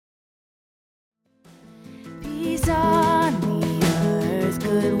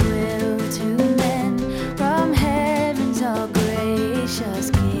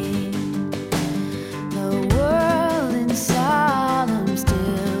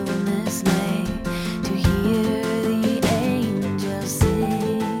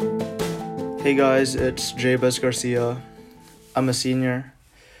Hey guys, it's Jabez Garcia. I'm a senior,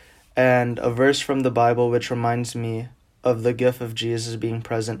 and a verse from the Bible which reminds me of the gift of Jesus being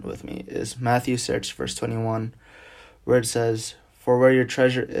present with me is Matthew 6, verse 21, where it says, "For where your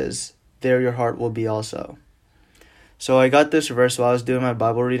treasure is, there your heart will be also." So I got this verse while I was doing my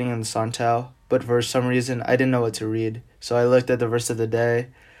Bible reading in the Santao, but for some reason I didn't know what to read. So I looked at the verse of the day,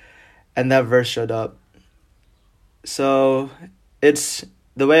 and that verse showed up. So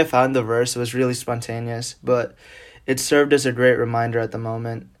the way I found the verse was really spontaneous, but it served as a great reminder at the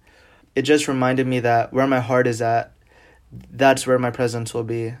moment. It just reminded me that where my heart is at, that's where my presence will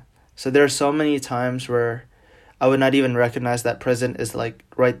be. So there are so many times where I would not even recognize that present is like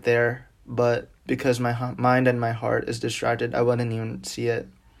right there, but because my mind and my heart is distracted, I wouldn't even see it.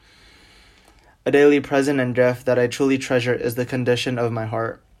 A daily present and gift that I truly treasure is the condition of my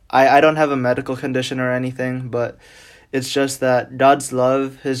heart. I don't have a medical condition or anything, but it's just that God's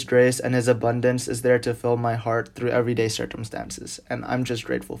love, His grace, and His abundance is there to fill my heart through everyday circumstances, and I'm just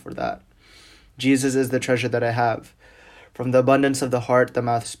grateful for that. Jesus is the treasure that I have. From the abundance of the heart, the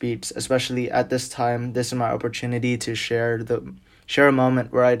mouth speaks. Especially at this time, this is my opportunity to share a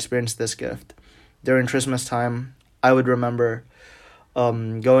moment where I experienced this gift. During Christmas time, I would remember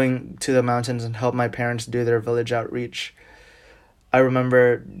going to the mountains and help my parents do their village outreach. I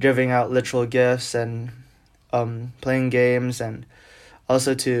remember giving out literal gifts and playing games, and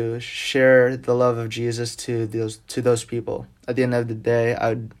also to share the love of Jesus to those people. At the end of the day,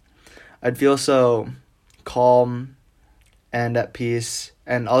 I'd feel so calm and at peace,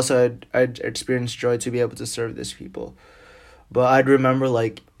 and also I'd experience joy to be able to serve these people. But I'd remember,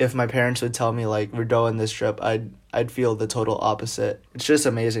 like, if my parents would tell me, like, we're going this trip, I'd feel the total opposite. It's just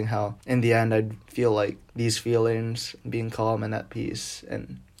amazing how in the end I'd feel like these feelings, being calm and at peace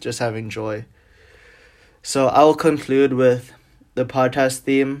and just having joy. So I'll conclude with the podcast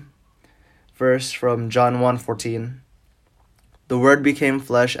theme verse from John 1:14. "The Word became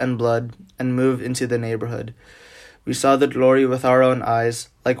flesh and blood and moved into the neighborhood. We saw the glory with our own eyes,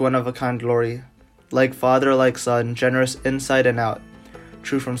 like one-of-a-kind glory, like Father, like Son, generous inside and out,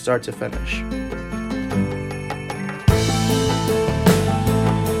 true from start to finish."